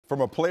From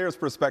a player's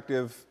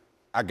perspective,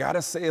 I got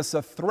to say it's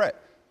a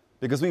threat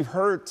because we've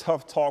heard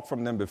tough talk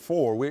from them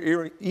before.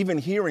 We're even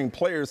hearing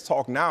players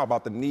talk now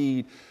about the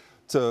need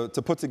to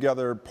put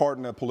together,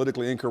 pardon a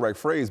politically incorrect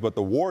phrase, but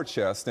the war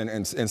chest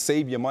and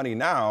save your money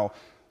now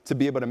to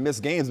be able to miss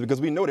games because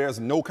we know there's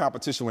no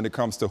competition when it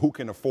comes to who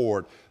can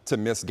afford to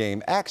miss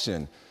game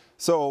action.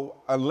 So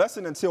unless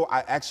and until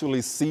I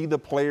actually see the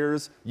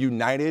players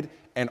united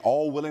and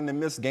all willing to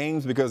miss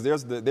games, because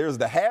there's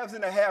the haves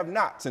and the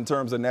have-nots in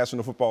terms of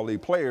National Football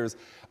League players,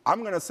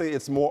 I'm going to say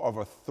it's more of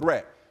a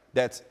threat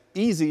that's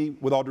easy,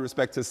 with all due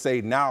respect, to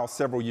say now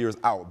several years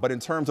out. But in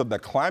terms of the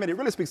climate, it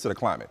really speaks to the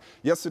climate.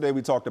 Yesterday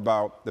we talked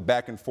about the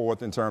back and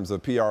forth in terms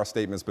of PR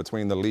statements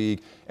between the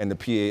league and the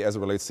PA as it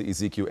relates to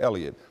Ezekiel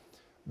Elliott.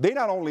 They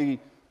not only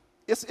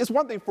 – it's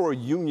one thing for a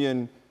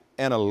union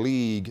and a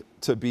league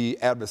to be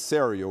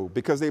adversarial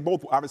because they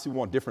both obviously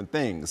want different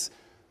things.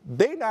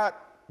 They're not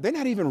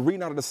even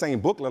reading out of the same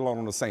book, let alone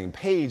on the same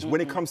page when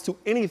it comes to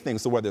anything.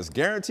 So whether it's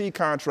guaranteed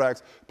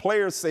contracts,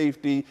 player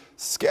safety,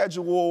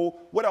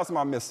 schedule, what else am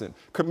I missing?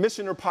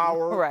 Commissioner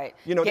power. Right.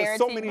 You know, guaranteed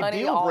there's so many money,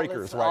 deal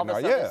breakers right now.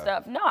 Yeah.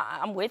 Stuff. No,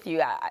 I'm with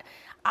you. I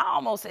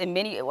almost, in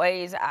many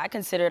ways, I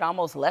consider it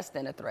almost less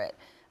than a threat.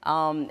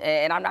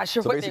 And I'm not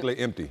sure so what basically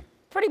empty.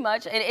 Pretty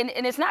much,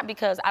 and it's not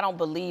because I don't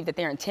believe that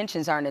their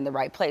intentions aren't in the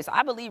right place.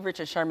 I believe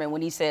Richard Sherman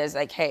when he says,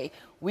 like, hey,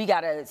 we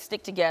got to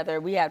stick together.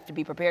 We have to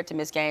be prepared to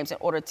miss games in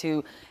order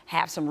to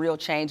have some real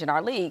change in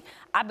our league.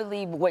 I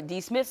believe what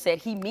D. Smith said,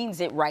 he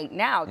means it right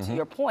now, to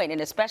your point, and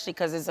especially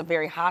because it's a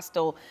very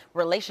hostile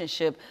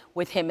relationship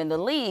with him in the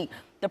league.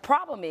 The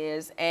problem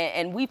is,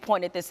 and we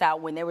pointed this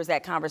out when there was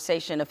that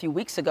conversation a few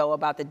weeks ago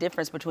about the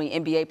difference between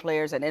NBA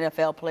players and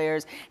NFL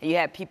players, and you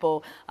had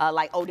people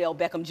like Odell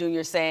Beckham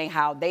Jr. saying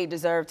how they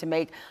deserve to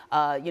make,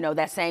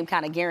 that same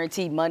kind of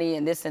guaranteed money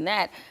and this and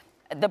that.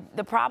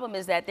 The problem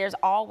is that there's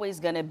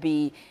always going to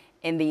be,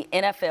 in the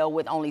NFL,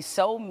 with only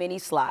so many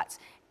slots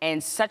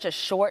and such a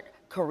short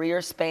career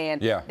span,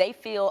 they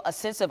feel a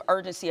sense of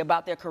urgency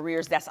about their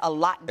careers that's a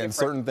lot different. And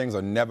certain things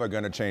are never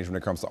going to change when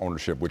it comes to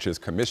ownership, which is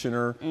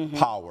commissioner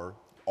power,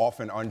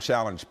 often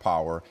unchallenged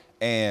power,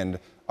 and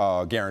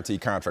guaranteed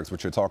contracts,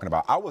 which you're talking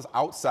about. I was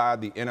outside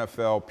the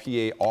NFL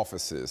PA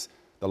offices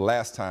the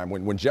last time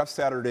when Jeff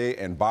Saturday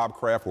and Bob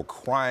Kraft were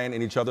crying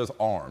in each other's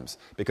arms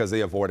because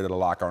they avoided a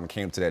lockout and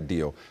came to that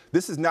deal.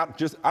 This is not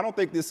just, I don't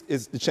think this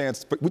is the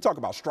chance, but we talk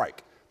about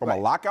strike. From a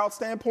lockout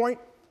standpoint,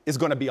 it's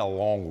going to be a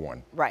long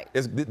one. Right.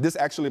 This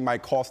actually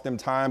might cost them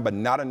time, but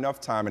not enough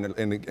time,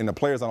 and the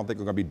players I don't think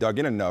are going to be dug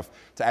in enough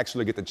to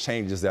actually get the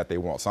changes that they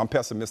want. So I'm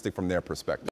pessimistic from their perspective.